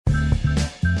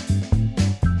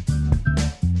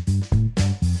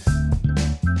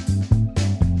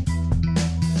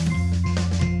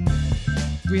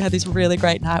had this really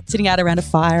great night, sitting out around a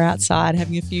fire outside,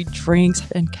 having a few drinks.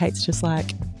 And Kate's just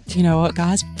like, you know what,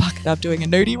 guys, fuck it, I'm doing a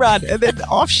nudie run. And then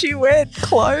off she went,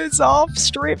 clothes off,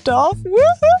 stripped off.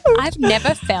 Woohoo! I've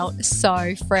never felt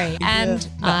so free. And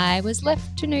I was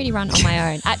left to nudie run on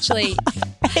my own. Actually,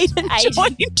 Aiden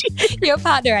joined you. Your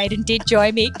partner Aiden did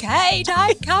join me. Kate,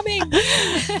 I'm coming.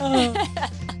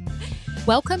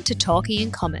 Welcome to Talking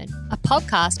in Common, a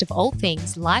podcast of all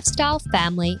things lifestyle,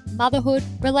 family, motherhood,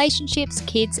 relationships,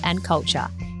 kids and culture.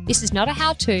 This is not a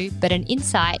how-to, but an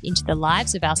insight into the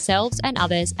lives of ourselves and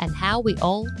others and how we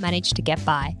all manage to get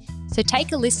by. So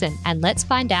take a listen and let's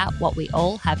find out what we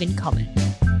all have in common.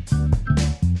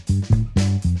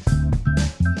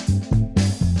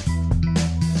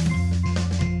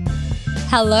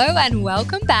 Hello and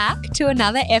welcome back to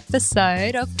another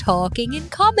episode of Talking in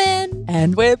Common.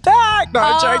 And we're back. No,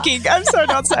 I'm joking. I'm so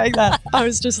not saying that. I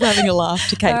was just having a laugh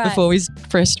to Kate before we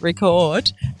pressed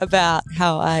record about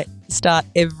how I start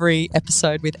every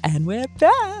episode with, and we're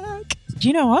back. Do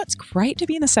you know what? It's great to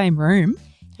be in the same room.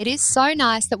 It is so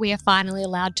nice that we are finally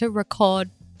allowed to record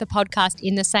the podcast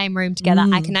in the same room together.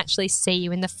 I can actually see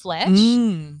you in the flesh.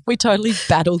 We totally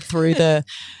battled through the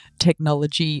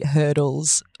technology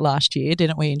hurdles last year,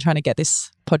 didn't we, in trying to get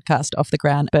this podcast off the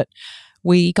ground, but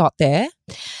we got there.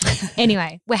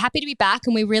 Anyway, we're happy to be back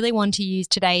and we really want to use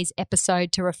today's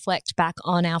episode to reflect back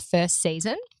on our first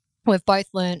season. We've both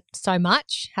learnt so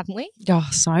much, haven't we? Oh,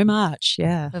 so much,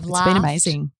 yeah. We've It's laughed, been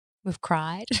amazing. We've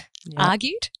cried, Yep.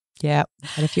 argued. Yeah,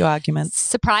 had a few arguments.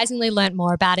 Surprisingly learnt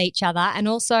more about each other and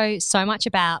also so much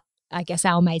about, I guess,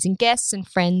 our amazing guests and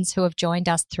friends who have joined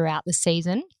us throughout the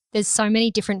season. There's so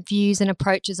many different views and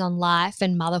approaches on life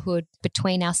and motherhood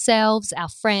between ourselves, our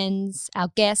friends, our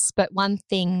guests. But one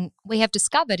thing we have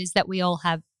discovered is that we all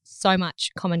have so much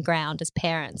common ground as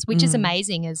parents, which is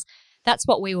amazing, as that's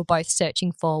what we were both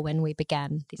searching for when we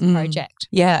began this project.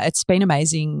 Yeah, it's been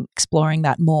amazing exploring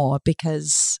that more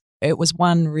because it was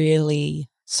one really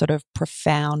sort of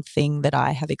profound thing that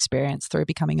I have experienced through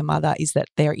becoming a mother, is that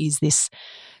there is this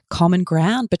common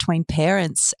ground between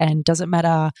parents, and doesn't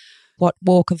matter what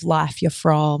walk of life you're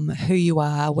from, who you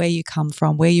are, where you come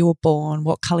from, where you were born,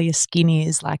 what colour your skin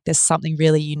is, like there's something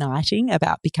really uniting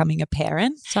about becoming a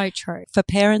parent. So true. For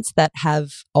parents that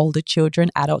have older children,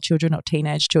 adult children or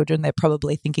teenage children, they're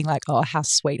probably thinking like, oh, how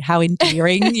sweet, how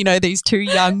endearing, you know, these two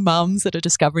young mums that are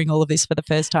discovering all of this for the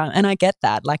first time. And I get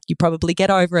that. Like you probably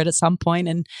get over it at some point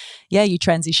and, yeah, you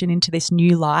transition into this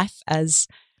new life as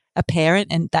a parent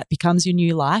and that becomes your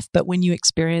new life. But when you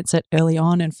experience it early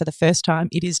on and for the first time,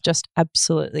 it is just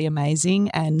absolutely amazing.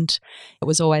 And it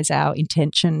was always our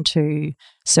intention to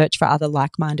search for other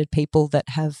like-minded people that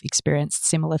have experienced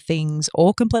similar things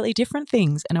or completely different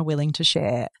things and are willing to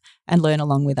share and learn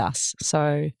along with us.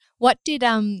 So what did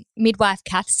midwife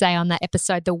Kath say on that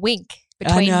episode, the wink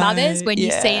between mothers when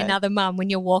you see another mum, when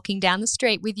you're walking down the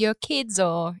street with your kids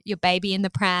or your baby in the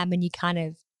pram and you kind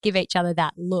of give each other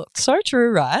that look. So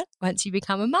true, right? Once you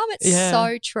become a mum, it's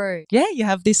so true. Yeah, you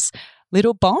have this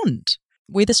little bond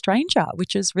with a stranger,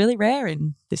 which is really rare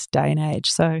in this day and age.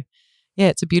 So, yeah,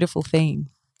 it's a beautiful thing.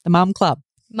 The Mum Club.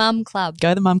 Mum Club.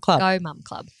 Go the Mum Club. Go Mum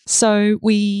Club. So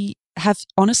we have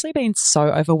honestly been so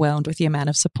overwhelmed with the amount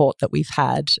of support that we've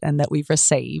had and that we've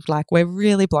received. Like we're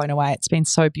really blown away. It's been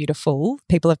so beautiful.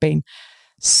 People have been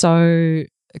so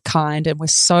kind and we're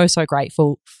so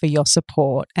grateful for your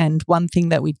support. And one thing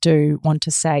that we do want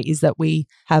to say is that we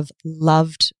have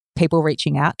loved people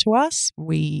reaching out to us.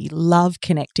 We love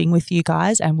connecting with you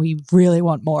guys and we really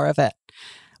want more of it.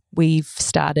 We've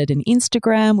started an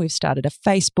Instagram, we've started a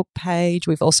Facebook page,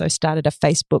 we've also started a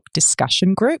Facebook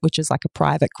discussion group, which is like a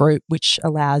private group which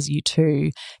allows you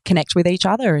to connect with each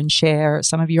other and share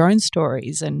some of your own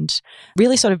stories and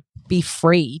really sort of be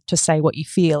free to say what you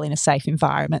feel in a safe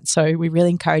environment. So we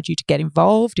really encourage you to get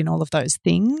involved in all of those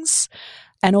things.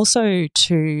 And also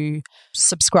to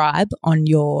subscribe on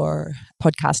your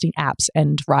podcasting apps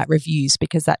and write reviews,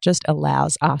 because that just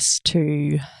allows us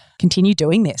to continue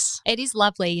doing this. It is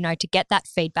lovely, you know, to get that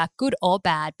feedback, good or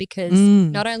bad, because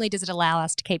not only does it allow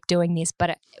us to keep doing this, but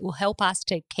it will help us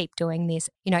to keep doing this,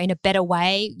 you know, in a better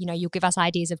way. You know, you'll give us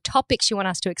ideas of topics you want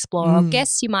us to explore or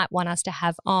guests you might want us to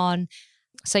have on.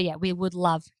 So, yeah, we would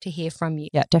love to hear from you.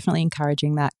 Yeah, definitely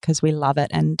encouraging that because we love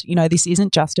it. And, you know, this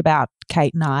isn't just about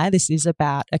Kate and I. This is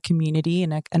about a community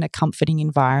and a comforting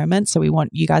environment. So we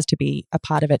want you guys to be a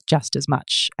part of it just as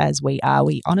much as we are.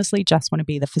 We honestly just want to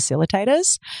be the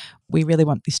facilitators. We really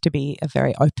want this to be a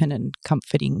very open and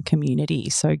comforting community.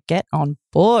 So get on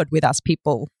board with us,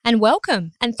 people. And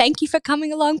welcome. And thank you for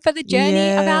coming along for the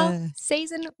journey of our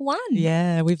season 1.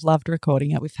 Yeah, we've loved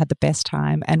recording it. We've had the best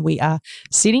time. And we are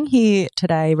sitting here today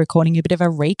today recording a bit of a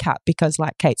recap because,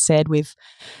 like Kate said, we've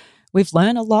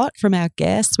learned a lot from our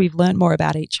guests. We've learned more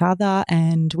about each other,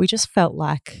 and we just felt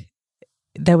like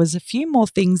there was a few more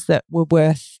things that were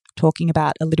worth talking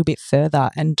about a little bit further,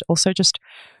 and also just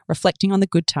reflecting on the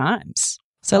good times.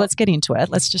 So let's get into it.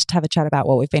 Let's just have a chat about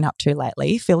what we've been up to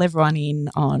lately, fill everyone in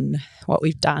on what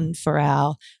we've done for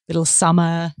our little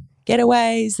summer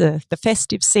getaways, the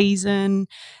festive season.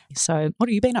 So what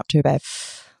have you been up to, babe?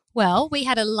 Well, we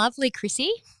had a lovely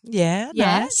Chrissy. Yeah,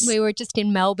 nice. We were just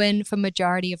in Melbourne for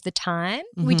majority of the time.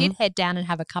 Mm-hmm. We did head down and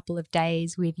have a couple of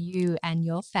days with you and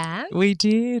your fam. We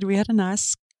did. We had a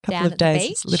nice couple down of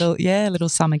days. Little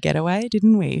summer getaway,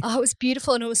 didn't we? Oh, it was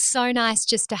beautiful, and it was so nice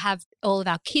just to have all of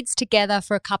our kids together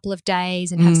for a couple of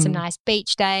days and have some nice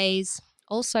beach days.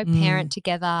 Also parent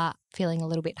together, feeling a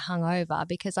little bit hungover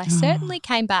because I certainly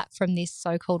came back from this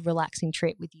so-called relaxing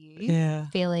trip with you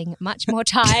feeling much more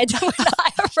tired than when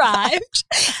I arrived,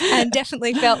 and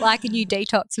definitely felt like a new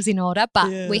detox was in order.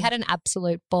 But we had an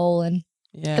absolute ball, and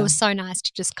it was so nice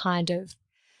to just kind of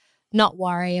not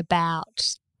worry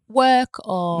about work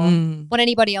or what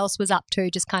anybody else was up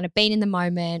to, just kind of being in the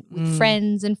moment with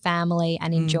friends and family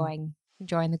and enjoying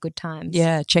the good times.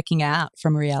 Yeah, checking out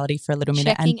from reality for a little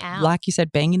minute. Like you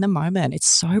said, being in the moment. It's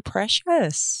so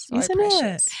precious, isn't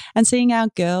it? And seeing our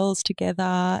girls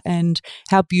together and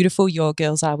how beautiful your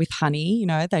girls are with Honey. You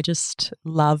know, they just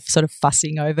love sort of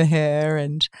fussing over her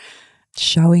and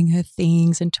showing her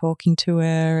things and talking to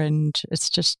her. And it's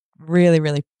just really,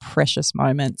 really precious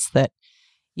moments that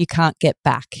you can't get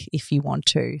back if you want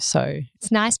to. So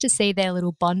it's nice to see their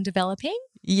little bond developing.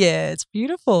 Yeah, it's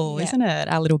beautiful, isn't it?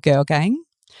 Our little girl gang.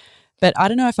 But I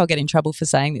don't know if I'll get in trouble for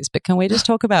saying this, but can we just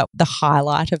talk about the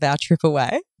highlight of our trip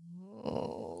away?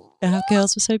 Our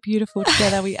girls were so beautiful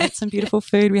together. We ate some beautiful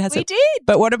food. We did.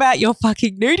 But what about your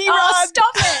fucking nudie run?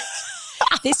 Stop it.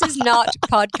 This is not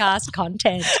podcast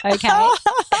content, okay?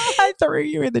 I threw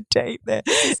you in the deep there.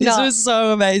 This was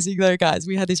so amazing though, guys.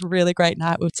 We had this really great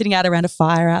night. We were sitting out around a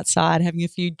fire outside, having a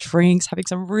few drinks, having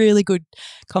some really good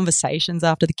conversations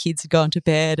after the kids had gone to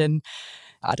bed, and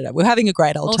I don't know, we're having a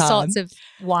great old time. All sorts of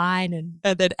wine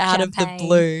and then out of the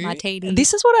blue. Martini.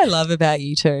 This is what I love about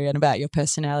you too and about your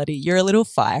personality. You're a little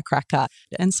firecracker.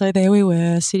 And so there we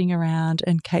were sitting around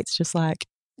and Kate's just like,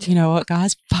 you know what,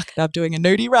 guys, fuck it, I'm doing a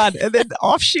nudie run. And then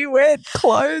off she went,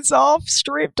 clothes off,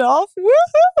 stripped off.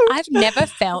 Woohoo! I've never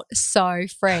felt so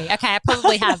free. Okay, I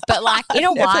probably have, but like in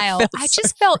a while, I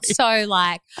just felt so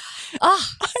like, free.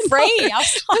 I was like,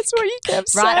 that's what you kept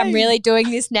saying. Right, I'm really doing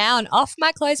this now. And off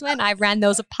my clothes went. I ran. There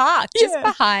was a park just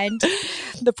behind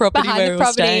the property where we were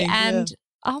staying. And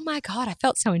oh my God, I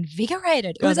felt so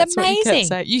invigorated. It was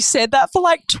amazing. You said that for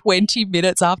like 20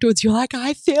 minutes afterwards. You're like,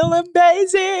 I feel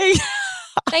amazing.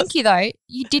 Thank you, though.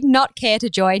 You did not care to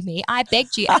join me. I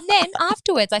begged you. And then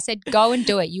afterwards I said, go and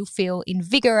do it. You'll feel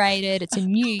invigorated. It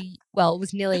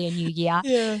was nearly a new year.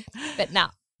 Yeah. But no,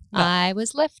 I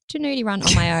was left to nudie run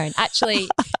on my own. Actually,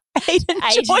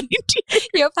 Aiden joined you.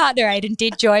 Your partner Aiden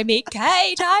did join me.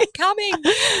 Kate, I'm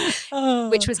coming,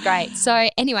 which was great. So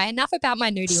anyway, enough about my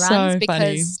nudie runs because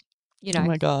funny. You know, oh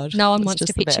my God, no one wants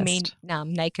to picture me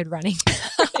naked running.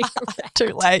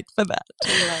 Too late for that.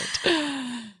 Too late.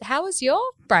 How was your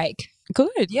break?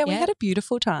 Good. Yeah, we had a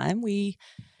beautiful time. We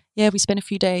spent a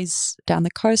few days down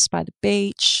the coast by the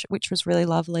beach, which was really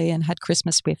lovely, and had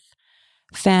Christmas with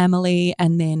family.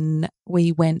 And then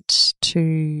we went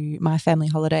to my family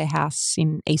holiday house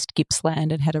in East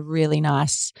Gippsland and had a really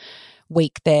nice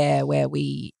week there where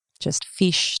we just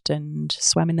fished and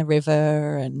swam in the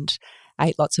river and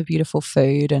ate lots of beautiful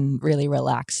food and really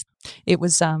relaxed. It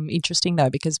was interesting though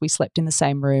because we slept in the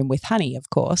same room with Honey, of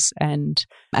course, and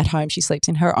at home she sleeps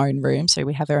in her own room, so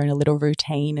we have her in a little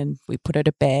routine and we put her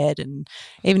to bed, and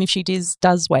even if she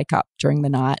does wake up during the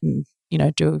night and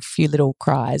do a few little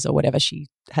cries or whatever, she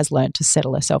has learned to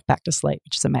settle herself back to sleep,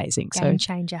 which is amazing. Game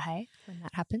changer, hey, when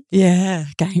that happens. Yeah,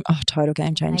 total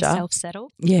game changer. They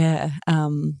self-settle. Yeah,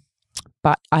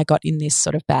 but I got in this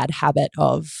sort of bad habit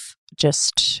of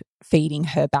just feeding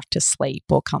her back to sleep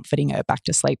or comforting her back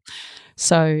to sleep.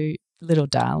 So little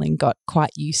darling got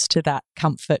quite used to that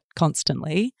comfort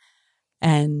constantly,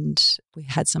 and we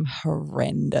had some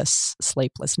horrendous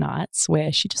sleepless nights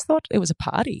where she just thought it was a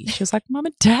party. She was like, Mum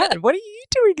and Dad, what are you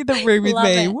doing in the room with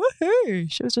me?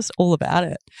 Woohoo. She was just all about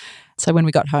it. So when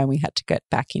we got home, we had to get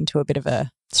back into a bit of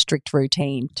a strict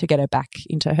routine to get her back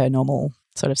into her normal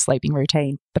sort of sleeping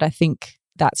routine. But I think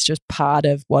that's just part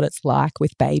of what it's like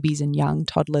with babies and young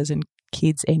toddlers and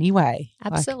kids anyway.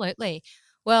 Absolutely.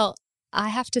 Well, I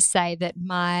have to say that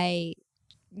my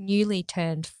newly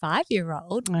turned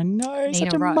 5-year-old, I know, Nina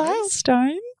such a Rose,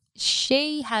 milestone.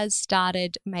 She has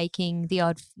started making the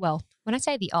odd, well, when I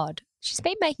say the odd, she's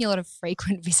been making a lot of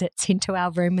frequent visits into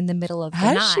our room in the middle of the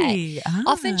Has night. she? Ah.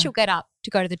 Often she'll get up to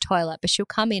go to the toilet, but she'll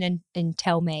come in and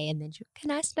tell me, and then she'll,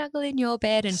 can I snuggle in your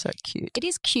bed? And So cute. it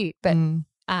is cute, but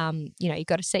you've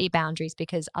got to set your boundaries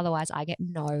because otherwise I get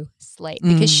no sleep.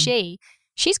 Because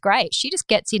she's great. She just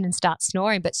gets in and starts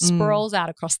snoring, but sprawls out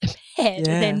across the bed.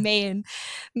 Yeah. And then me and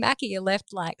Mackie are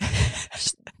left like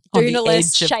On the Doonaless, edge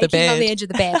of the shaking on the bed. edge of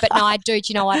the bed. But no, I do. Do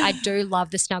you know what? I do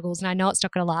love the snuggles, and I know it's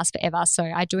not going to last forever, so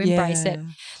I do embrace it.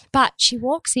 But she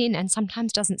walks in and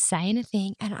sometimes doesn't say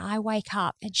anything, and I wake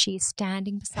up and she is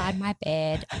standing beside my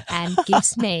bed and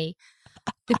gives me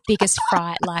the biggest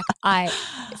fright. Like,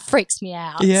 it freaks me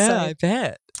out. Yeah, So, I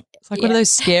bet. It's like one of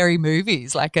those scary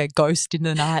movies, like a ghost in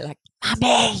the night, like,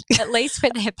 Mummy. at least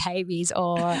when they're babies,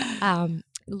 or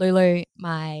Lulu,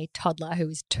 my toddler, who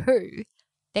is 2,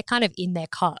 they're kind of in their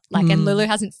cot. Like, and Lulu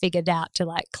hasn't figured out to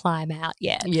like climb out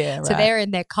yet. Yeah, right. So they're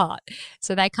in their cot.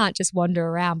 So they can't just wander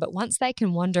around. But once they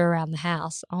can wander around the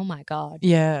house, oh my God.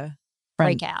 Yeah.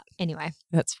 Freak out. Anyway.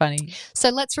 That's funny. So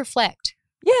let's reflect.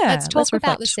 Yeah. Let's talk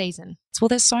about the reflect. season. Well,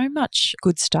 there's so much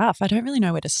good stuff. I don't really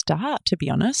know where to start, to be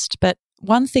honest. But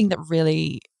one thing that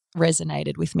really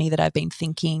resonated with me that I've been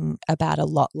thinking about a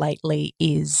lot lately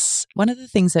is one of the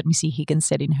things that Missy Higgins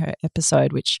said in her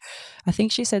episode, which I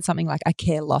think she said something like, I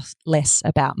care less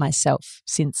about myself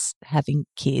since having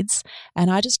kids. And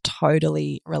I just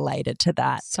totally related to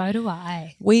that. So do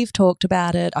I. We've talked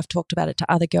about it. I've talked about it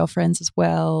to other girlfriends as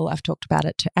well. I've talked about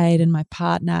it to Aiden, my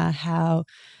partner, how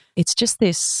it's just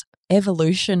this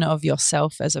evolution of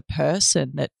yourself as a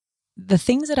person that the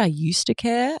things that I used to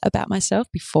care about myself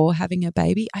before having a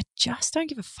baby, I just don't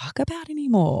give a fuck about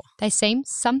anymore.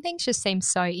 Some things just seem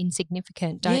so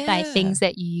insignificant, don't they? Things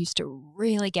that you used to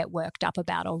really get worked up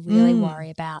about or really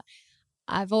worry about.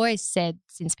 I've always said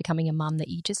since becoming a mum that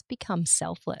you just become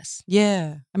selfless.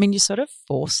 Yeah. I mean, you're sort of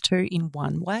forced to in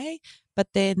one way, but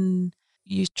then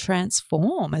you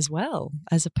transform as well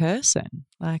as a person.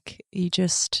 Like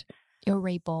You're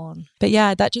reborn. But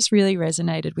yeah, that just really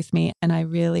resonated with me and I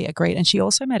really agreed. And she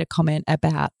also made a comment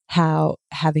about how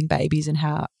having babies and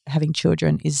how having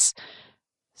children is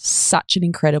such an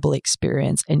incredible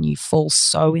experience and you fall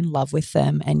so in love with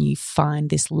them and you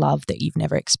find this love that you've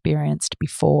never experienced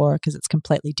before because it's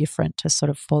completely different to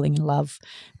sort of falling in love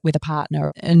with a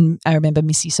partner. And I remember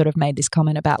Missy sort of made this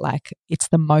comment about like it's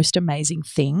the most amazing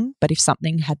thing, but if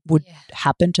something would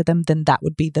happen to them, then that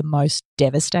would be the most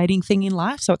devastating thing in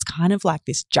life. So it's kind of like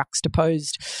this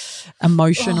juxtaposed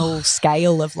emotional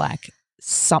scale of like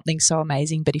something so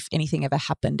amazing, but if anything ever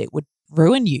happened, it would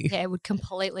ruin you. Yeah, it would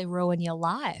completely ruin your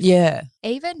life. Yeah.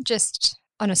 Even just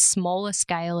on a smaller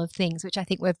scale of things, which I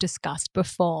think we've discussed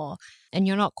before, and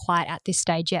you're not quite at this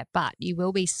stage yet, but you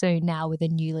will be soon now with a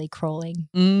newly crawling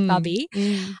bubby.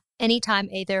 Anytime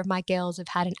either of my girls have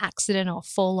had an accident or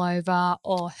fall over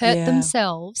or hurt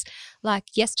themselves, like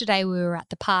yesterday we were at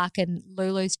the park and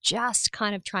Lulu's just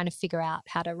kind of trying to figure out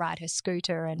how to ride her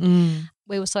scooter and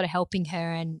we were sort of helping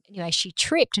her and anyway, she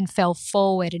tripped and fell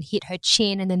forward and hit her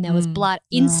chin and then there was blood.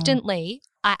 Instantly,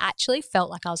 I actually felt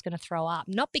like I was going to throw up,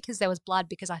 not because there was blood,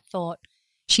 because I thought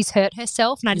she's hurt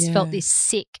herself and I just felt this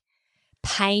sick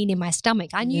pain in my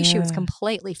stomach. I knew she was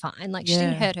completely fine. Like she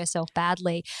didn't hurt herself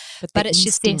badly, but it's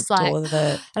just this like,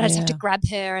 and I just have to grab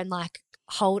her and like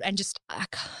hold and just,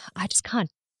 I just can't,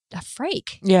 a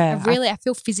freak. Yeah. I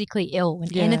feel physically ill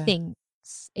when anything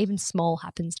even small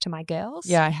happens to my girls.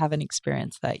 Yeah, I haven't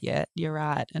experienced that yet. You're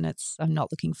right. And I'm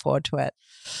not looking forward to it.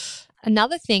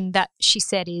 Another thing that she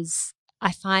said is,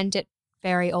 I find it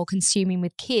very all consuming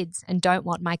with kids and don't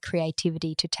want my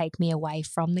creativity to take me away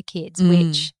from the kids,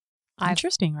 which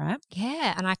interesting, right?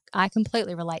 Yeah, and I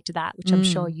completely relate to that, which I'm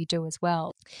sure you do as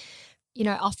well. You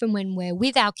know, often when we're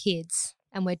with our kids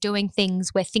and we're doing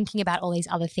things, we're thinking about all these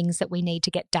other things that we need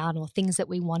to get done or things that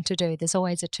we want to do. There's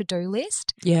always a to-do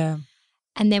list. Yeah.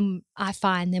 And then I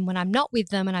find then when I'm not with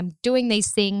them and I'm doing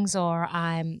these things or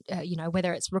I'm,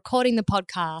 whether it's recording the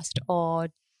podcast or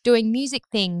doing music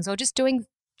things or just doing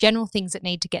general things that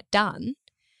need to get done,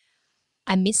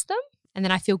 I miss them and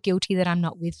then I feel guilty that I'm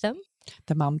not with them.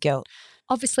 The mum guilt.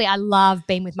 Obviously, I love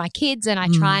being with my kids and I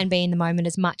try and be in the moment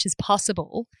as much as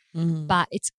possible, but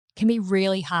it can be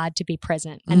really hard to be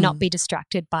present and not be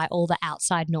distracted by all the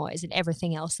outside noise and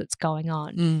everything else that's going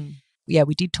on. Yeah,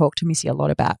 we did talk to Missy a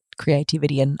lot about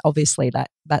creativity. And obviously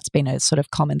that's been a sort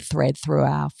of common thread through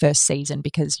our first season,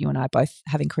 because you and I both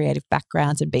having creative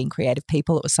backgrounds and being creative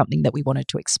people, it was something that we wanted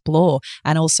to explore.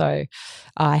 And also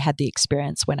I had the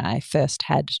experience when I first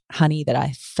had Honey that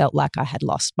I felt like I had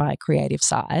lost my creative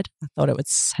side. I thought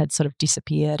had sort of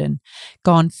disappeared and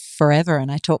gone forever.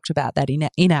 And I talked about that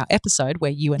in our episode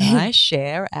where you and I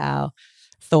share our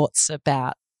thoughts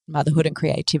about motherhood and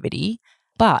creativity.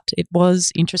 But it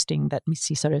was interesting that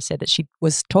Missy sort of said that she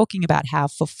was talking about how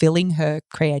fulfilling her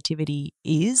creativity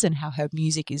is and how her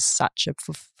music is such a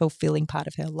fulfilling part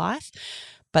of her life.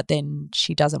 But then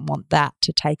she doesn't want that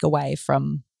to take away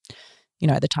from,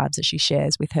 the times that she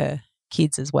shares with her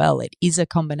kids as well. It is a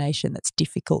combination that's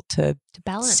difficult to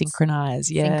balance, synchronize.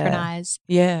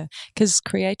 Yeah, because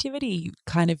creativity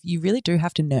you really do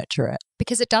have to nurture it,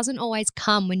 because it doesn't always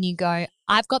come when you go,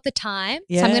 I've got the time,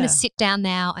 so I'm going to sit down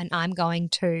now and I'm going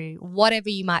to whatever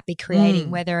you might be creating,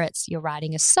 whether it's you're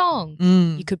writing a song,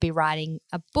 you could be writing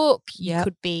a book, you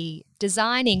could be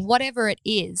designing, whatever it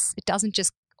is. It doesn't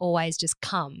just always just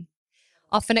come.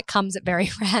 Often it comes at very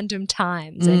random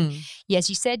times. And yes,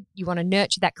 you said you want to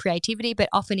nurture that creativity, but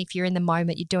often if you're in the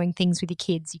moment, you're doing things with your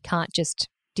kids, you can't just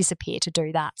disappear to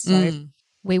do that. So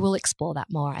we will explore that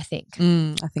more, I think.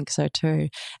 I think so too.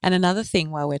 And another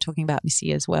thing while we're talking about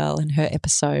Missy as well, and her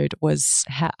episode was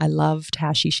how I loved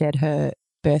how she shared her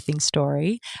birthing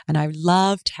story, and I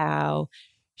loved how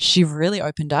she really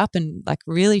opened up and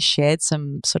really shared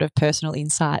some sort of personal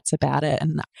insights about it.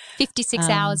 And 56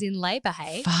 hours in labour,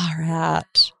 hey? Far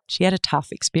out. She had a tough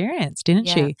experience, didn't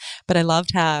she? But I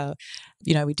loved how,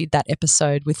 we did that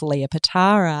episode with Leah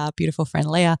Patara, our beautiful friend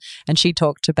Leah, and she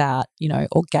talked about,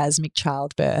 orgasmic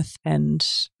childbirth and,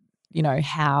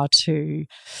 how to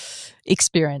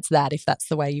experience that if that's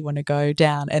the way you want to go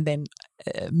down. And then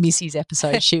Missy's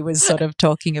episode, she was sort of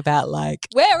talking about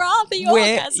where are the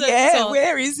orgasms? Yeah,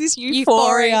 where is this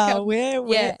euphoria?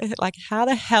 Where how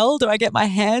the hell do I get my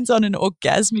hands on an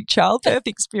orgasmic childbirth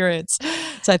experience?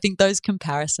 So I think those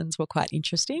comparisons were quite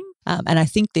interesting. And I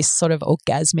think this sort of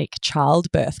orgasmic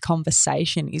childbirth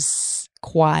conversation is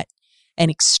quite an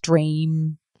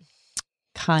extreme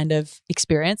kind of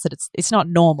experience, that it's not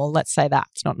normal. Let's say that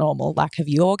it's not normal. Have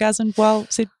you orgasmed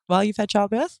while you've had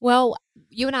childbirth? Well,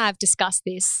 you and I have discussed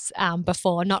this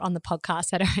before, not on the podcast,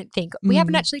 I don't think. We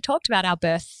haven't actually talked about our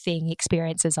birthing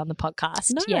experiences on the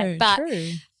podcast yet. But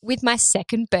true. With my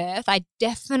second birth, I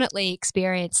definitely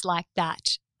experienced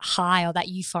that high or that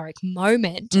euphoric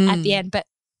moment at the end. But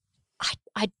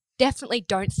I definitely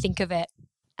don't think of it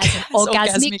as an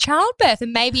orgasmic childbirth.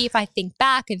 And maybe if I think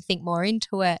back and think more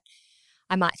into it,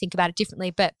 I might think about it differently.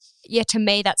 But yeah, to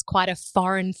me, that's quite a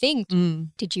foreign thing.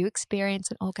 Did you experience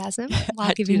an orgasm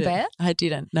while giving birth? I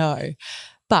didn't, no.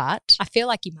 But I feel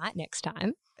like you might next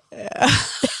time.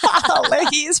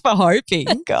 Here's for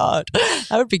hoping. God,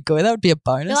 that would be good. That would be a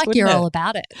bonus. I feel like you're all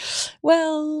about it.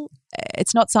 Well,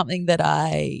 it's not something that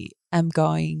I am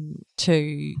going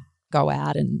to go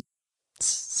out and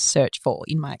search for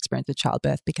in my experience with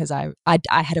childbirth, because I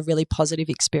had a really positive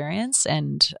experience,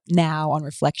 and now on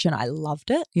reflection I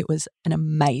loved it. It was an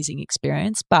amazing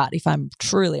experience, but if I'm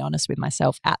truly honest with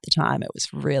myself, at the time it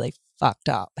was really fucked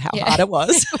up how hard it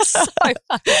was. It was so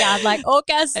fucking hard.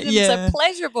 Orgasms are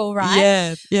pleasurable,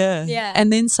 right? Yeah.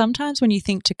 And then sometimes when you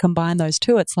think to combine those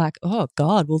two, it's oh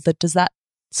God, well does that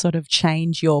sort of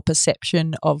change your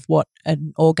perception of what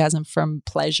an orgasm from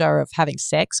pleasure of having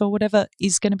sex or whatever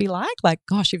is going to be like?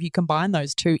 Gosh, if you combine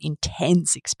those two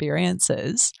intense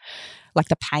experiences,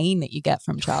 the pain that you get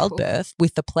from childbirth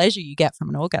with the pleasure you get from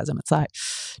an orgasm, it's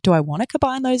do I want to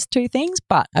combine those two things?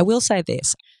 But I will say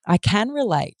this, I can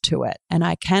relate to it, and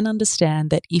I can understand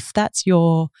that if that's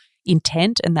your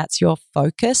intent and that's your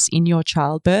focus in your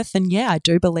childbirth, and I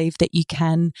do believe that you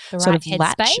can sort of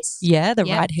latch right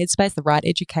headspace, the right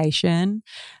education,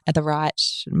 the right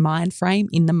mind frame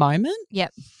in the moment.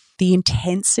 The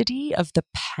intensity of the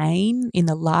pain in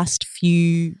the last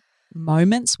few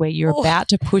moments where you're about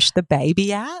to push the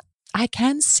baby out, I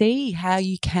can see how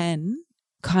you can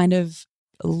kind of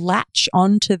latch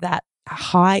onto that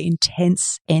high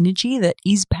intense energy that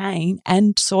is pain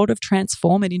and sort of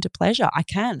transform it into pleasure. I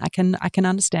can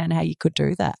understand how you could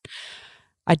do that.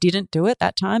 I didn't do it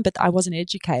that time, but I wasn't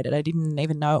educated. I didn't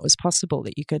even know it was possible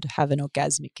that you could have an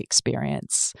orgasmic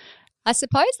experience. I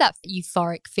suppose that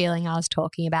euphoric feeling I was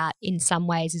talking about in some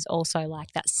ways is also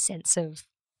that sense of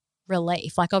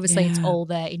relief. Obviously it's all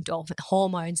the endorphin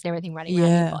hormones and everything running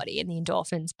around your body and the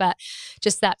endorphins, but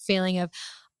just that feeling of,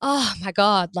 oh my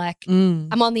God,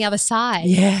 I'm on the other side.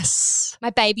 Yes. My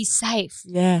baby's safe.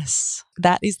 Yes.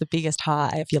 That is the biggest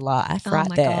high of your life right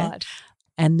there. God.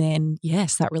 And then,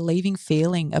 yes, that relieving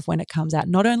feeling of when it comes out,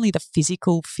 not only the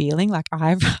physical feeling, like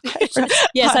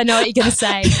Yes, I know what you're going to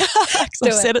say.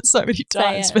 I've said it so many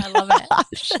times. I love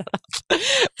it. Shut up.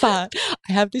 But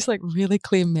I have this like really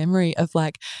clear memory of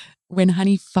like when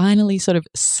Honey finally sort of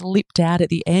slipped out at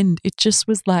the end, it just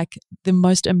was like the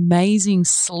most amazing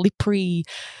slippery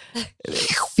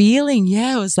feeling.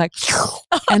 Yeah, it was like,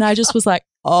 and I just was like,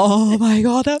 oh my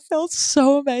God, that felt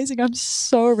so amazing. I'm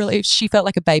so relieved. She felt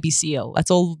like a baby seal. That's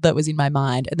all that was in my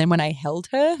mind. And then when I held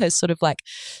her sort of like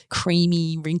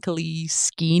creamy, wrinkly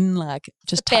skin, like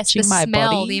just touching my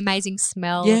body. The amazing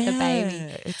smell of the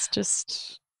baby. It's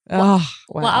just, wow.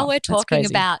 While we're talking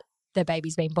about the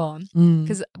baby's been born,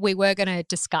 because we were going to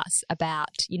discuss about,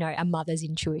 a mother's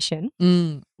intuition.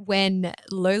 When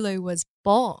Lulu was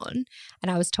born,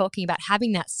 and I was talking about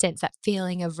having that sense, that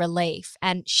feeling of relief,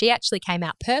 and she actually came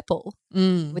out purple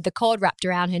with the cord wrapped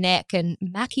around her neck, and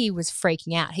Mackie was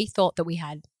freaking out. He thought that we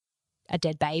had a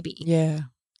dead baby. Yeah.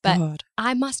 But God.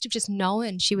 I must have just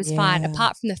known she was fine,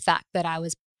 apart from the fact that I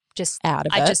was just out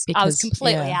of it. I was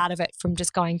completely out of it from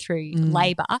just going through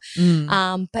labour.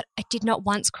 But it did not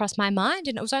once cross my mind,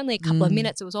 and it was only a couple of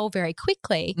minutes. It was all very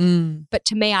quickly. But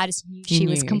to me, I just knew she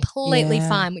was completely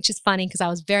fine, which is funny because I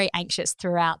was very anxious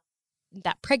throughout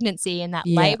that pregnancy and that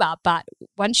labour. But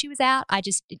when she was out,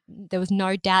 there was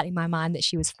no doubt in my mind that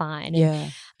she was fine.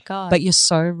 And God. But you're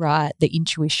so right. The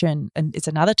intuition, and it's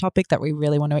another topic that we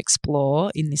really want to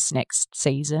explore in this next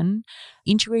season.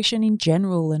 Intuition in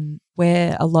general, and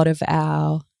where a lot of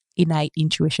our innate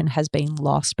intuition has been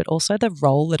lost, but also the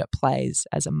role that it plays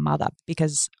as a mother,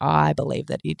 because I believe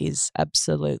that it is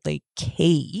absolutely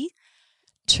key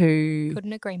to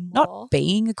couldn't agree more. Not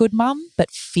being a good mum, but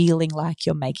feeling like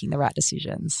you're making the right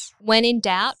decisions. When in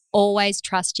doubt, always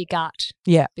trust your gut.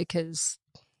 Yeah. Because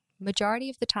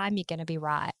majority of the time you're going to be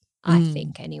right, I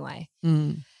think anyway.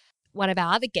 One of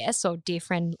our other guests, or dear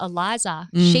friend Eliza,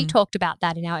 she talked about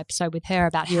that in our episode with her,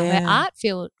 about how her art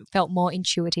felt more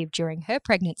intuitive during her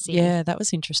pregnancy. Yeah, that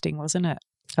was interesting, wasn't it?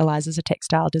 Eliza's a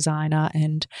textile designer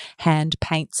and hand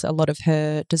paints a lot of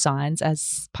her designs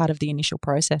as part of the initial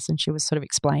process. And she was sort of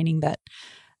explaining that,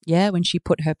 when she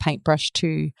put her paintbrush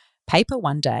to paper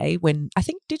one day,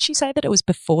 did she say that it was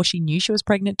before she knew she was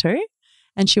pregnant too?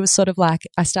 And she was sort of like,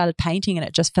 I started painting and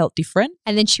it just felt different.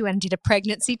 And then she went and did a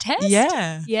pregnancy test?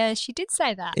 Yeah. Yeah, she did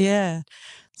say that. Yeah.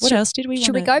 What else did we want to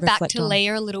Should we go back to on?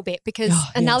 Leah a little bit? Because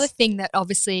another thing that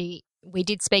obviously we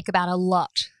did speak about a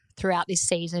lot throughout this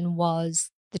season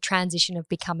was the transition of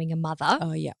becoming a mother.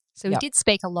 Oh, yeah. So we did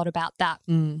speak a lot about that.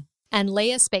 And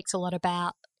Leah speaks a lot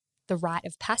about the rite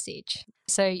of passage.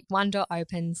 So one door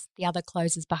opens, the other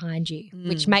closes behind you,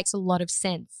 which makes a lot of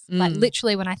sense. Like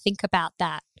literally when I think about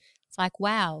that, it's like,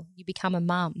 wow, you become a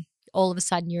mum. All of a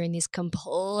sudden you're in this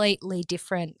completely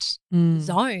different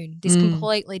zone, this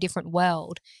completely different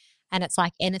world. And it's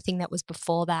like anything that was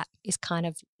before that is kind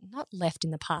of not left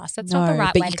in the past. That's not the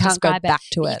right way to describe it.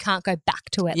 You can't go back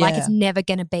to it. Like it's never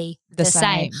going to be the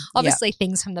same. Obviously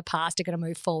things from the past are going to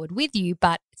move forward with you,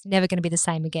 but it's never going to be the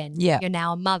same again. Yeah. You're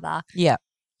now a mother. Yeah.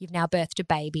 You've now birthed a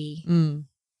baby.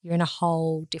 You're in a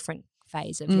whole different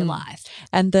phase of your life.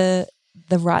 And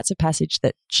the rites of passage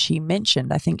that she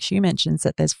mentioned, I think she mentions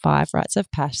that there's 5 rites of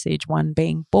passage, 1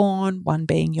 being born, 1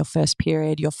 being your first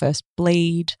period, your first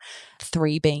bleed,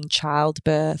 3 being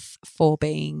childbirth, 4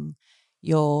 being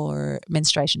your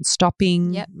menstruation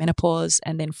stopping, menopause,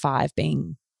 and then 5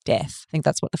 being death. I think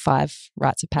that's what the 5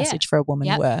 rites of passage for a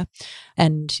woman were.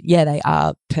 And they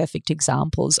are perfect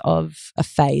examples of a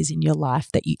phase in your life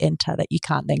that you enter that you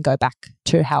can't then go back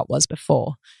to how it was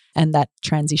before. And that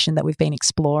transition that we've been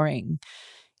exploring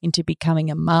into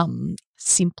becoming a mum,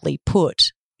 simply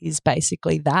put, is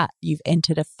basically that. You've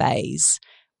entered a phase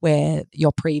where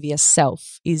your previous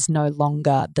self is no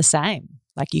longer the same.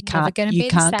 Like you can't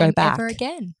go back ever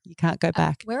again. You can't go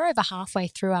back. We're over halfway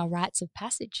through our rites of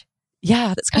passage.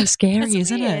 Yeah, that's kind of scary,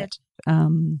 isn't weird.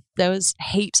 it? There was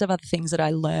heaps of other things that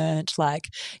I learned, like,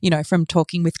 from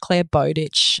talking with Claire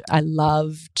Bowditch. I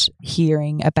loved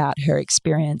hearing about her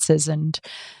experiences and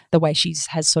the way she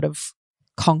has sort of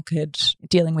conquered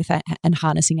dealing with and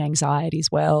harnessing anxiety as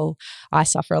well. I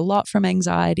suffer a lot from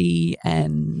anxiety,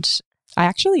 and I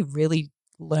actually really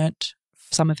learnt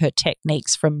some of her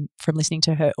techniques from listening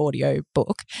to her audio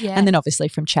book and then obviously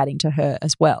from chatting to her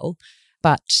as well.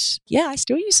 But I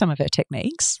still use some of her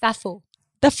techniques. Faffle.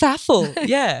 The faffle,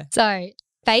 yeah. So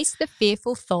face the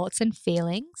fearful thoughts and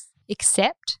feelings.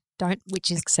 Accept, don't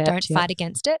fight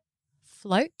against it.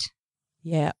 Float.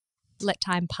 Yeah. Let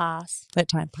time pass. Let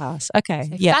time pass. Okay.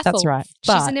 So yeah, faffle. that's right.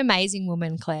 She's an amazing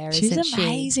woman, Claire, isn't she? She's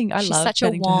amazing. I She's love such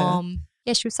a warm.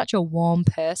 Yeah, she was such a warm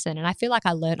person, and I feel like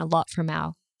I learned a lot from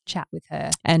our chat with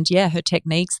her. And yeah, her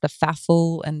techniques, the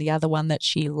faffle, and the other one that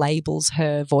she labels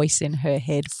her voice in her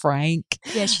head, Frank.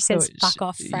 Yeah, she says, fuck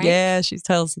off, Frank. Yeah, she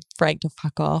tells Frank to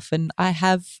fuck off. And I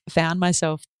have found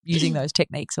myself using those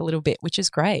techniques a little bit, which is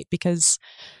great because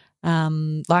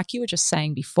like you were just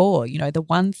saying before, you know, the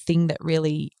one thing that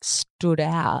really stood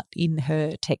out in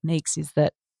her techniques is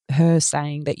that her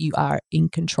saying that you are in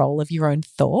control of your own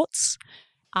thoughts.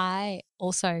 I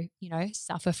also, you know,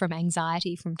 suffer from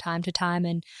anxiety from time to time,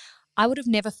 and I would have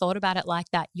never thought about it like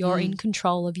that. You're in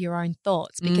control of your own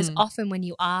thoughts, because often when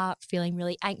you are feeling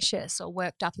really anxious or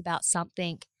worked up about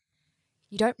something,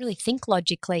 you don't really think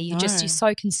logically. You're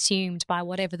so consumed by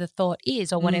whatever the thought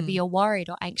is or whatever you're worried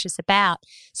or anxious about.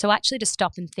 So actually to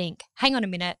stop and think, hang on a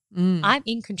minute, I'm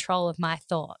in control of my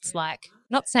thoughts. Like,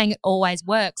 not saying it always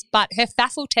works, but her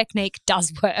faffle technique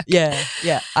does work. Yeah,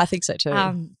 I think so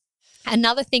too.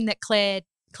 Another thing that Claire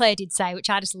did say, which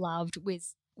I just loved,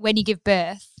 was when you give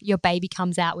birth, your baby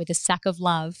comes out with a sack of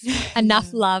love, enough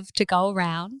love to go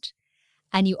around,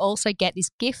 and you also get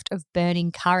this gift of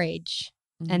burning courage.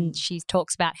 And she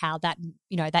talks about how that,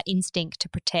 you know, that instinct to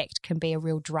protect can be a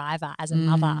real driver as a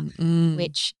mother,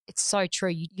 which it's so true.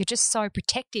 You're just so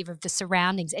protective of the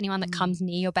surroundings, anyone that comes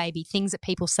near your baby, things that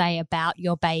people say about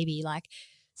your baby, like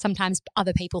sometimes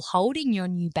other people holding your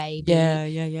new baby.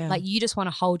 Yeah. Like you just want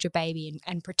to hold your baby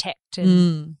and protect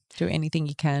and do anything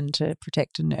you can to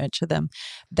protect and nurture them.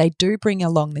 They do bring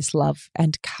along this love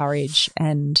and courage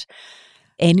and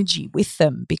energy with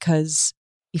them, because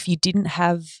if you didn't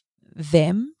have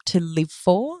them to live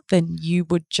for, then you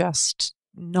would just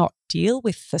not deal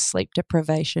with the sleep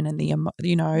deprivation and the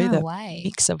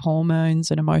mix of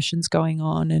hormones and emotions going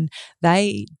on. And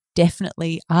they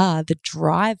definitely are the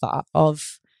driver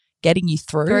of getting you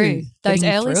through those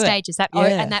early stages,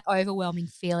 and that overwhelming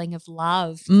feeling of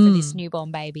love for this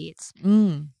newborn baby. It's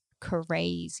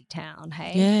crazy town,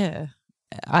 hey? Yeah.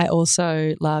 I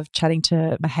also love chatting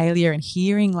to Mahalia and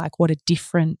hearing like what a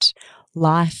different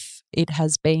life it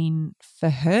has been for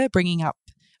her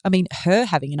her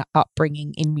having an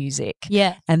upbringing in music.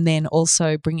 Yeah. And then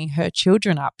also bringing her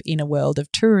children up in a world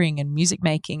of touring and music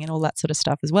making and all that sort of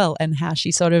stuff as well. And how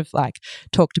she sort of like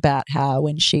talked about how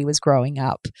when she was growing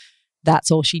up, that's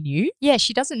all she knew. Yeah,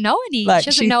 she doesn't know any. Like,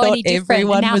 she doesn't know any different.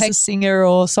 Everyone was a singer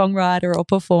or songwriter or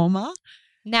performer.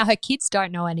 Now her kids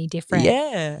don't know any different.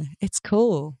 Yeah, it's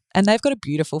cool. And they've got a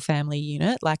beautiful family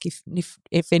unit. Like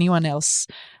if anyone else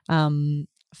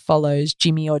follows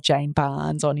Jimmy or Jane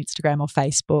Barnes on Instagram or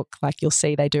Facebook, like you'll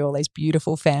see they do all these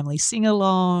beautiful family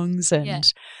sing-alongs,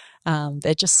 and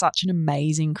they're just such an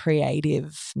amazing,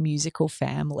 creative, musical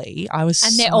family.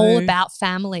 They're all about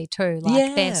family too.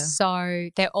 Like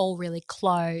they're all really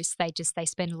close. They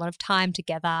spend a lot of time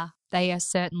together. They are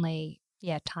certainly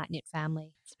tight-knit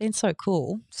family. It's been so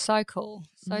cool. So cool.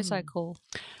 So cool.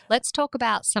 Let's talk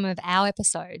about some of our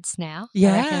episodes now.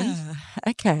 Yeah.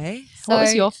 Okay. So, what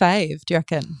was your fave, do you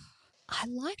reckon? I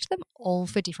liked them all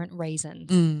for different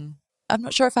reasons. I'm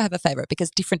not sure if I have a favourite,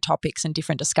 because different topics and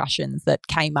different discussions that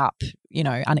came up, you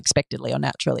know, unexpectedly or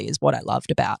naturally is what I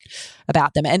loved about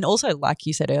them. And also, like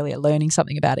you said earlier, learning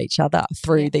something about each other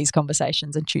through these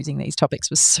conversations and choosing these topics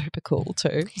was super cool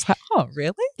too. It's like, oh,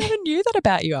 really? I never knew that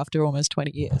about you after almost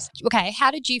 20 years. Okay,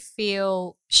 how did you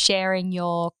feel sharing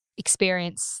your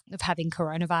experience of having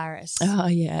coronavirus? Oh,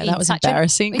 yeah, that was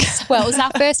embarrassing. It was our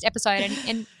first episode,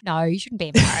 and no, you shouldn't be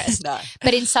embarrassed. No.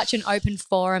 But in such an open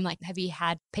forum, like, have you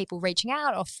had people reaching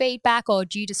out or feedback, or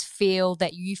do you just feel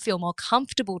that you feel more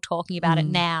comfortable talking about it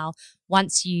now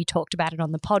once you talked about it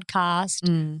on the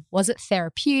podcast? Was it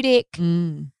therapeutic?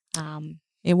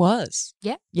 It was.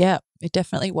 Yeah. Yeah, it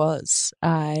definitely was.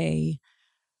 I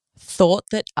thought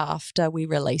that after we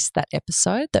released that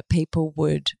episode that people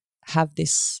would have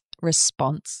this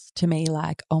response to me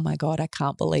like, oh my God, I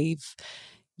can't believe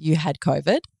you had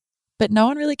COVID. But no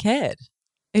one really cared.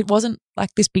 It wasn't like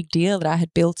this big deal that I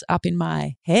had built up in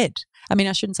my head. I mean,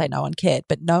 I shouldn't say no one cared,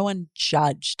 but no one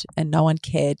judged and no one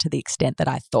cared to the extent that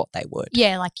I thought they would.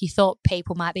 Yeah, like you thought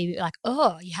people might be like,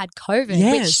 oh, you had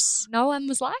COVID, which no one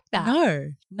was like that.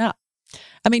 No.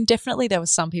 I mean, definitely there were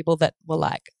some people that were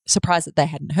like surprised that they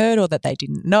hadn't heard or that they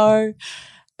didn't know.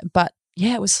 But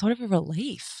yeah, it was sort of a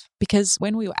relief, because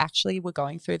when we were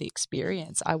going through the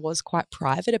experience, I was quite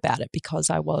private about it, because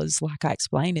I was, like I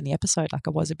explained in the episode, like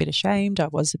I was a bit ashamed. I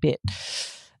was a bit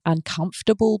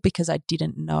uncomfortable because I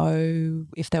didn't know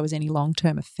if there was any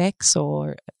long-term effects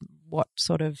or what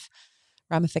sort of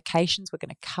ramifications were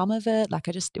going to come of it. Like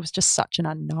it was just such an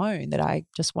unknown that I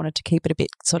just wanted to keep it a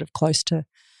bit sort of close to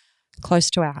close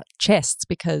to our chests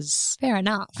because Fair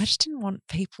enough. I just didn't want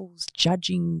people's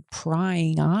judging,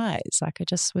 prying eyes. Like I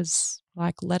just was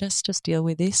like, let us just deal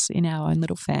with this in our own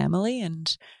little family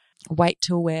and wait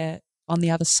till we're on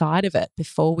the other side of it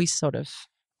before we sort of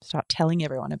start telling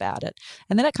everyone about it.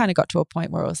 And then it kind of got to a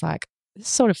point where it was like, this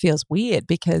sort of feels weird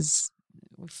because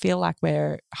we feel like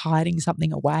we're hiding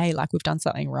something away, like we've done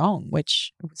something wrong,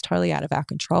 which was totally out of our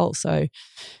control. So,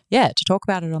 yeah, to talk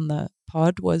about it on the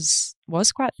pod was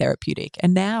quite therapeutic.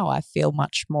 And now I feel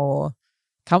much more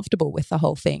comfortable with the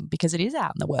whole thing because it is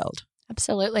out in the world.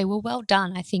 Absolutely. Well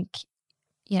done. I think,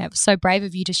 it was so brave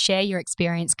of you to share your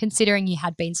experience considering you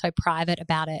had been so private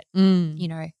about it,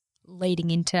 leading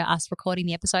into us recording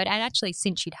the episode. And actually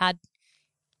since you'd had,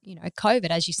 COVID,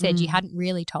 as you said, you hadn't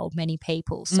really told many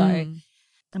people. So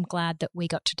I'm glad that we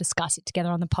got to discuss it together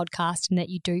on the podcast and that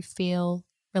you do feel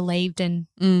relieved and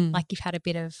like you've had a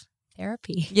bit of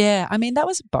therapy. Yeah, I mean, that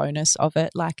was a bonus of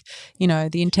it. Like,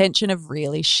 the intention of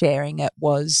really sharing it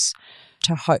was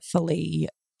to hopefully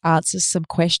answer some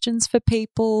questions for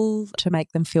people, to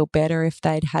make them feel better if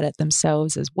they'd had it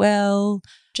themselves as well,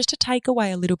 just to take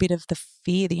away a little bit of the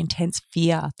fear, the intense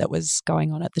fear that was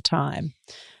going on at the time.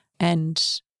 And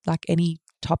like any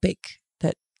topic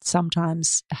that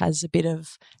sometimes has a bit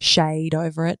of shade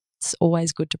over it, it's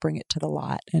always good to bring it to the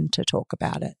light and to talk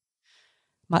about it.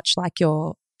 Much like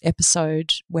your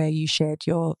episode where you shared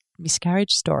your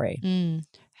miscarriage story.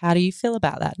 How do you feel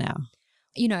about that now?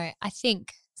 I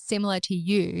think similar to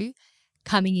you,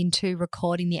 coming into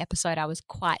recording the episode, I was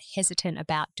quite hesitant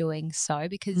about doing so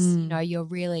because, you're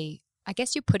really, I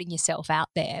guess you're putting yourself out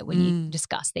there when you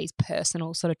discuss these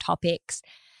personal sort of topics.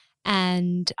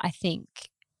 And I think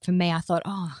for me, I thought,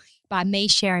 by me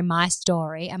sharing my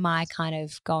story, am I kind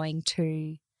of going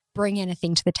to bring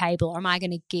anything to the table or am I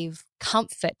going to give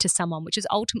comfort to someone, which is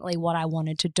ultimately what I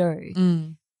wanted to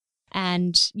do.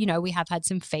 And, we have had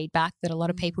some feedback that a lot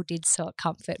of people did sort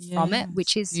comfort from it,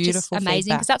 which is just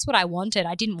amazing because that's what I wanted.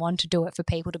 I didn't want to do it for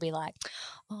people to be like,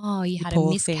 oh, you had a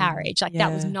miscarriage. Thing. Like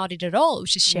that was not it at all. It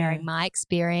was just sharing my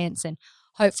experience and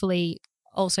hopefully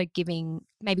also giving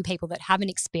maybe people that haven't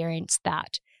experienced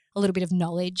that a little bit of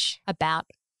knowledge about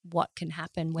what can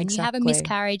happen when you have a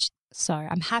miscarriage. So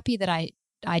I'm happy that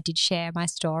I did share my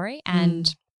story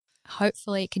and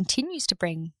hopefully it continues to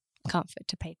bring comfort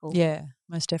to people. Yeah,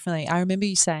 most definitely. I remember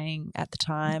you saying at the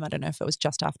time, I don't know if it was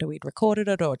just after we'd recorded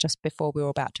it or just before we were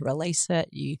about to release it,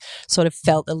 you sort of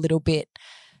felt a little bit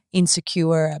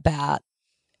insecure about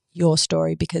your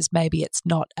story because maybe it's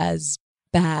not as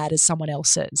bad as someone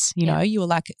else's. You know, you were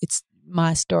like, it's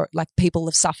my story, like people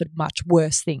have suffered much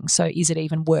worse things. So is it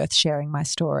even worth sharing my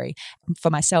story? For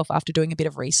myself, after doing a bit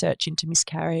of research into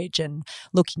miscarriage and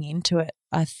looking into it,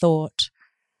 I thought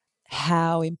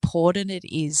how important it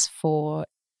is for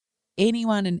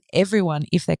anyone and everyone,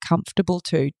 if they're comfortable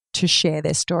to share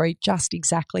their story just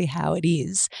exactly how it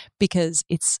is, because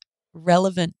it's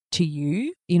relevant to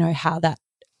you, how that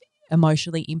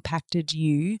emotionally impacted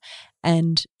you,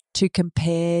 and to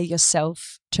compare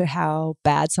yourself to how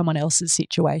bad someone else's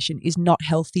situation is not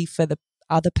healthy for the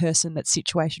other person that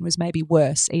situation was maybe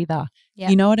worse either. Yeah.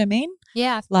 You know what I mean?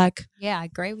 Yeah. I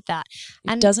agree with that.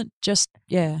 And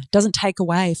it doesn't take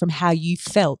away from how you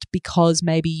felt because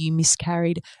maybe you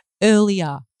miscarried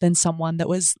earlier than someone that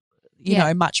was, you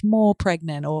know, much more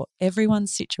pregnant, or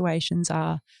everyone's situations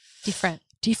are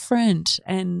different.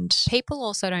 And people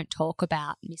also don't talk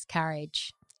about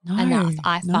miscarriage enough,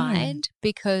 I find,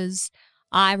 because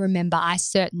I remember I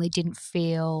certainly didn't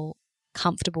feel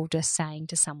comfortable just saying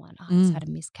to someone, I just had a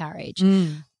miscarriage.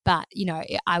 But,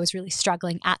 I was really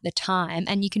struggling at the time,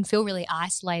 and you can feel really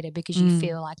isolated because you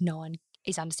feel like no one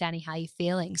is understanding how you're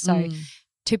feeling. So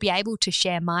to be able to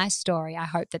share my story, I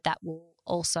hope that will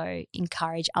also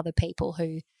encourage other people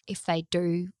who, if they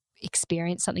do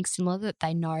experience something similar, that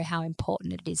they know how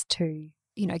important it is to,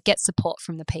 get support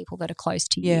from the people that are close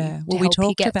to you. Yeah, well, we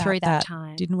talked about through that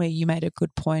time, didn't we? You made a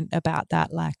good point about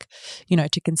that, like,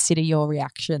 to consider your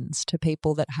reactions to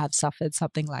people that have suffered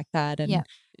something like that, and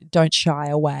don't shy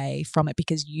away from it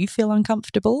because you feel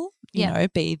uncomfortable.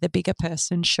 Be the bigger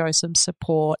person, show some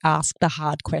support, ask the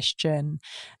hard question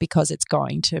because it's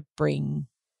going to bring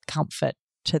comfort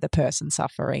to the person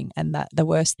suffering. And that the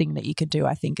worst thing that you can do,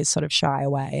 I think, is sort of shy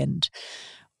away and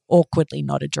awkwardly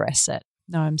not address it.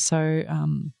 No, I'm so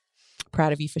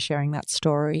proud of you for sharing that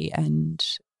story, and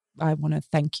I want to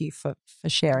thank you for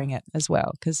sharing it as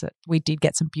well, because we did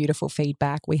get some beautiful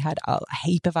feedback. We had a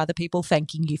heap of other people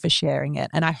thanking you for sharing it,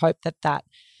 and I hope that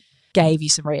gave you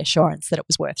some reassurance that it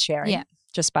was worth sharing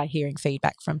just by hearing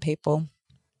feedback from people.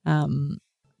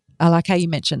 I like how you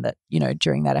mentioned that,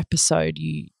 during that episode,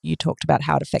 you talked about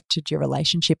how it affected your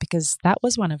relationship, because that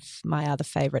was one of my other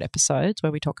favorite episodes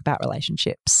where we talk about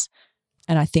relationships.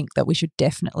 And I think that we should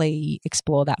definitely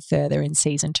explore that further in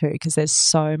season 2, because there's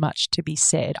so much to be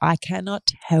said. I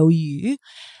cannot tell you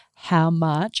how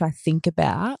much I think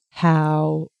about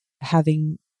how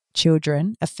having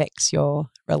children affects your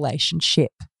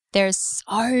relationship. There's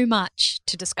so much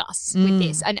to discuss with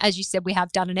this. And as you said, we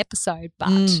have done an episode,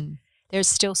 but there's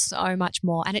still so much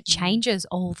more, and it changes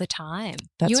all the time.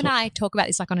 You and I talk about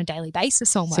this like on a daily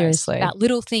basis almost. Seriously. About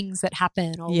little things that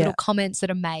happen or little comments that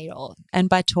are made. And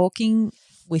by talking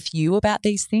with you about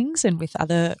these things and with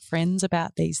other friends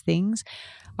about these things,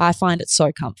 I find it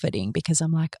so comforting, because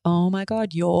I'm like, oh my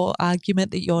God, your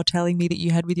argument that you're telling me that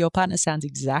you had with your partner sounds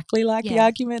exactly like the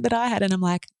argument that I had. And I'm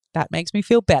like, that makes me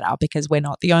feel better, because we're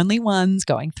not the only ones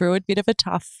going through a bit of a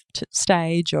tough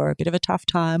stage or a bit of a tough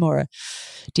time or a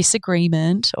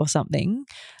disagreement or something.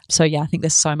 So, I think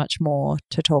there's so much more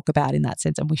to talk about in that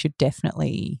sense, and we should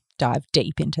definitely dive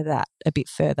deep into that a bit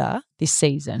further this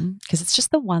season, because it's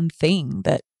just the one thing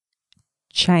that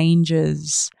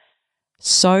changes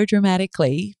so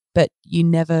dramatically, but you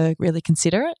never really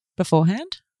consider it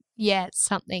beforehand. Yeah, it's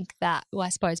something that, I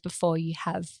suppose before you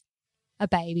have a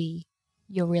baby,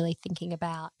 you're really thinking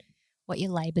about what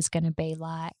your labour's going to be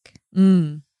like,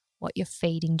 what your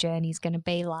feeding journey is going to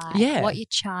be like, what your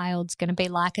child's going to be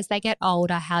like as they get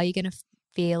older, how you're going to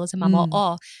feel as a mum,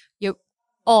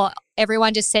 or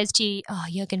everyone just says to you, oh,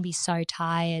 you're going to be so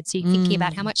tired. So you're thinking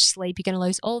about how much sleep you're going to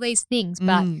lose, all these things.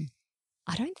 But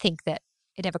I don't think that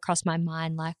it ever crossed my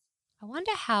mind like, I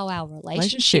wonder how our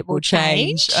relationship will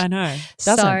change. I know.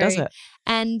 Does it?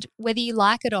 And whether you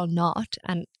like it or not,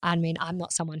 and I mean, I'm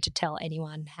not someone to tell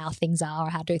anyone how things are or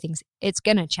how to do things. It's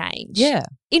going to change. Yeah.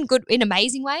 In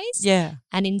amazing ways. Yeah.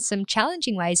 And in some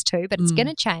challenging ways too, but it's going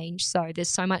to change. So there's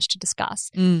so much to discuss.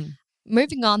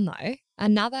 Moving on though,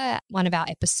 another one of our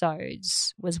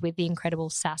episodes was with the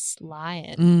incredible Sass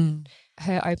Lyon,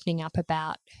 her opening up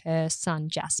about her son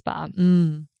Jasper.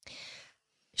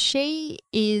 She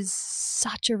is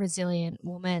such a resilient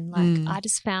woman. Like I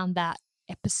just found that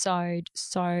episode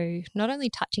so not only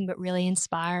touching but really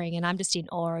inspiring, and I'm just in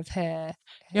awe of her.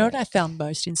 You know what I found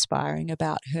most inspiring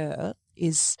about her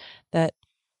is that,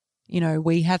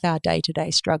 we have our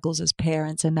day-to-day struggles as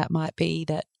parents, and that might be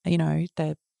that,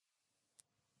 the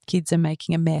kids are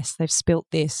making a mess, they've spilt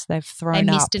this, they've thrown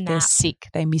up, they're sick,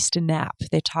 they missed a nap,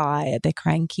 they're tired, they're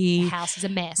cranky. The house is a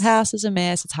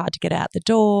mess. It's hard to get out the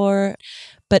door.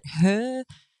 But her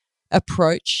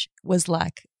approach was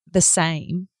like the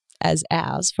same as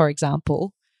ours, for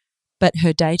example, but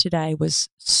her day-to-day was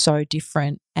so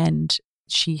different, and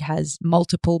she has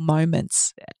multiple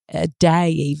moments a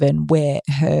day even where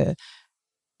her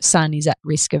son is at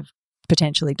risk of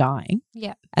potentially dying.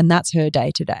 Yeah. And that's her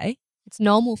day-to-day. It's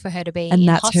normal for her to be in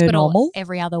hospital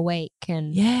every other week.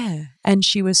 And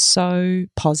she was so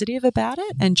positive about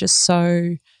it and just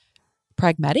so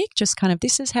pragmatic, just kind of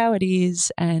this is how it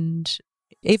is. And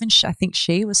even I think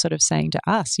she was sort of saying to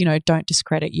us, don't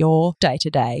discredit your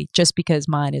day-to-day just because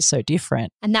mine is so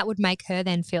different. And that would make her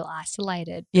then feel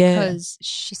isolated because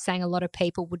she's saying a lot of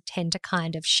people would tend to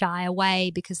kind of shy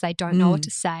away because they don't know what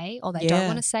to say or they don't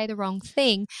want to say the wrong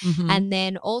thing. And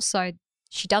then also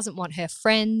she doesn't want her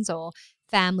friends or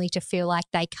family to feel like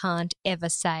they can't ever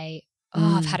say,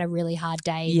 oh, I've had a really hard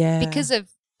day because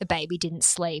of the baby didn't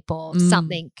sleep or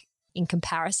something in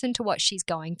comparison to what she's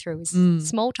going through is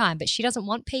small time. But she doesn't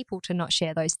want people to not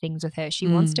share those things with her. She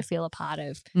wants to feel a part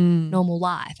of normal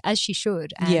life, as she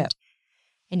should. And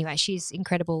anyway, she's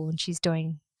incredible and she's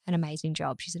doing an amazing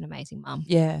job. She's an amazing mum.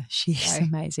 Yeah, she's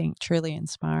amazing, truly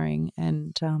inspiring.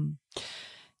 And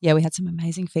we had some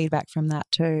amazing feedback from that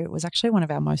too. It was actually one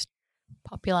of our most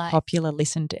popular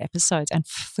listened to episodes, and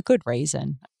for good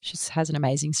reason. She has an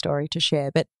amazing story to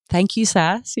share. But thank you,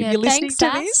 Sass, if you're listening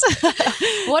to this.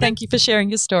 Thank you for sharing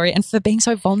your story and for being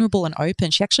so vulnerable and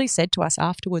open. She actually said to us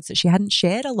afterwards that she hadn't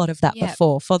shared a lot of that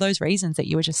before for those reasons that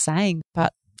you were just saying.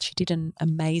 But she did an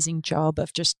amazing job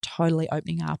of just totally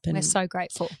opening up. And we're so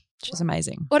grateful. She's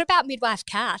amazing. What about Midwife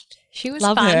Kat? She was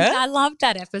fun. Her. I loved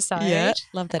that episode. Yeah,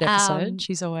 loved that episode.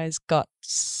 She's always got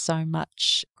so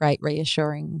much great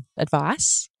reassuring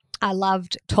advice. I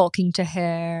loved talking to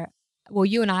her. Well,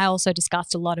 you and I also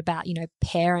discussed a lot about,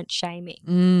 parent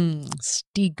shaming.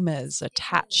 Stigmas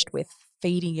attached with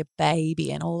feeding your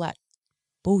baby and all that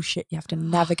bullshit you have to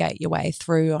navigate your way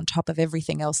through on top of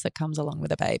everything else that comes along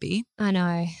with a baby. I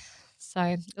know. So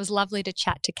it was lovely to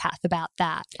chat to Kath about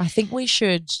that. I think we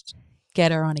should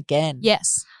get her on again.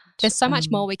 Yes. There's so much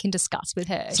more we can discuss with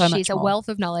her. She's a wealth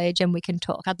of knowledge and we can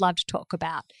talk. I'd love to talk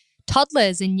about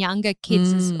toddlers and younger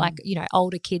kids, as like, you know,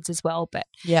 older kids as well. But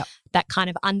that kind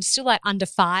of still like under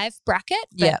 5 bracket,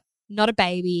 but not a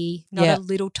baby, not a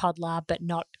little toddler, but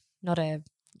not a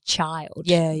child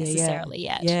necessarily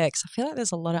yet. Yeah, because I feel like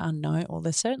there's a lot of unknown, or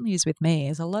there certainly is with me,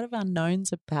 there's a lot of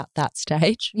unknowns about that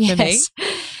stage for me.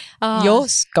 You're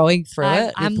going through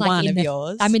it with like one of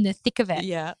yours. I'm in the thick of it.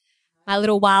 Yeah. My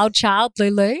little wild child,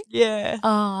 Lulu. Yeah.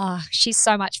 Oh, she's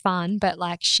so much fun, but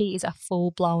like she is a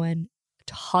full-blown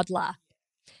toddler.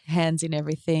 Hands in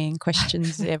everything,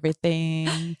 questions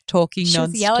everything, talking nonstop. She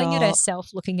was yelling at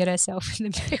herself, looking at herself in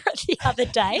the mirror the other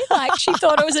day. Like she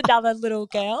thought it was another little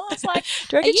girl. I was like,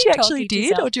 do you reckon she actually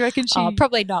did, or do you reckon she? Oh,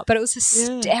 probably not. But it was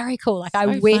hysterical. Like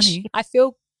I wish. Funny. I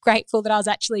feel grateful that I was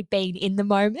actually being in the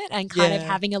moment and kind of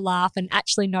having a laugh and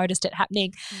actually noticed it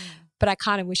happening. But I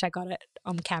kind of wish I got it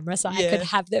on camera so I could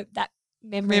have that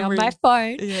memory on my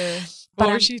phone. Yeah.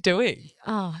 What was she doing?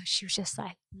 Oh, she was just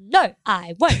like, no,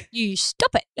 I won't. You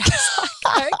stop it. I was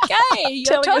like, okay,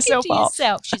 you're talking to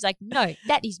yourself. She's like, no,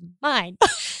 that is mine.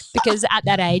 Because at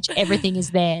that age, everything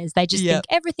is theirs. They just think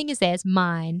everything is theirs,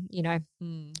 mine, you know.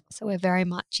 So we're very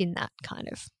much in that kind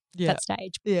of that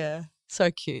stage. Yeah. So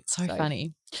cute. So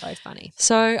funny. So funny.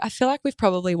 So I feel like we've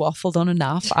probably waffled on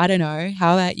enough. I don't know.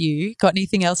 How about you? Got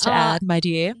anything else to add, my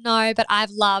dear? No, but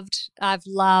I've loved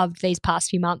these past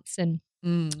few months, and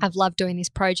I've loved doing this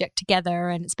project together,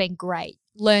 and it's been great.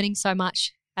 Learning so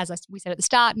much, as we said at the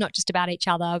start, not just about each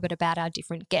other, but about our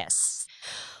different guests.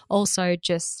 Also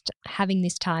just having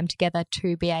this time together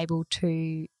to be able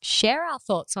to share our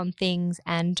thoughts on things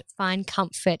and find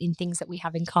comfort in things that we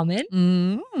have in common.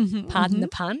 Pardon the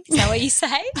pun. Is that what you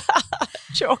say?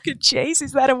 Chalk and cheese,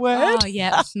 is that a word? Oh,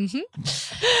 yeah.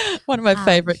 One of my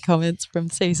favourite comments from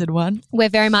season 1. We're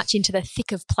very much into the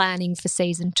thick of planning for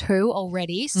season 2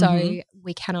 already, so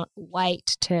we cannot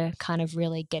wait to kind of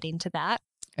really get into that.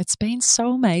 It's been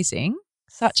so amazing.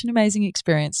 Such an amazing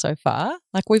experience so far.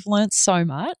 Like we've learnt so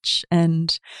much,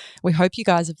 and we hope you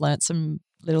guys have learnt some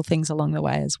little things along the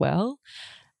way as well.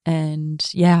 And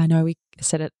yeah, I know we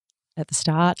said it at the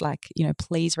start, like, you know,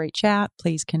 please reach out,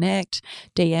 please connect,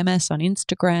 DM us on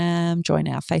Instagram, join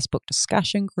our Facebook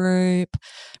discussion group,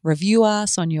 review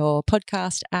us on your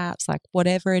podcast apps, like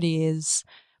whatever it is,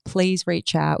 please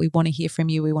reach out. We want to hear from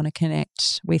you. We want to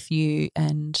connect with you,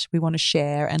 and we want to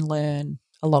share and learn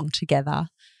along together.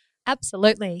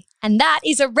 Absolutely. And that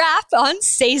is a wrap on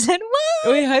season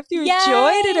 1. We hope you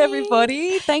enjoyed it,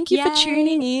 everybody. Thank you for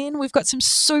tuning in. We've got some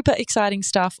super exciting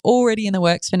stuff already in the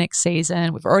works for next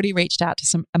season. We've already reached out to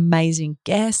some amazing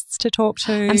guests to talk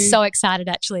to. I'm so excited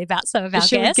actually about some of our guests.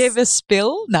 Should we give a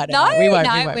spill? No, we won't.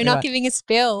 We're not giving a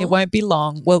spill. It won't be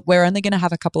long. We're only going to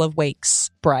have a couple of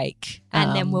weeks break.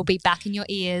 And then we'll be back in your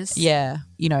ears. Yeah.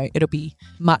 You know, it'll be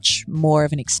much more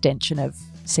of an extension of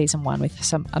season 1 with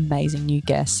some amazing new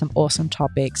guests, some awesome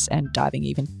topics, and diving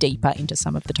even deeper into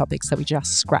some of the topics that we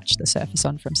just scratched the surface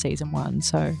on from season 1.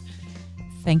 So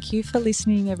thank you for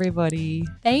listening, everybody.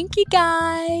 Thank you,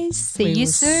 guys. See you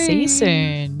soon. See you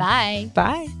soon. Bye.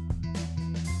 Bye.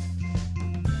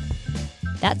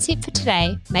 That's it for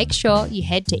today. Make sure you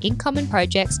head to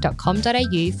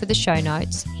incommonprojects.com.au for the show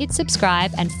notes, hit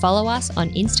subscribe, and follow us on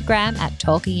Instagram at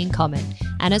Talking in Common.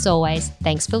 And as always,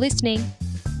 thanks for listening.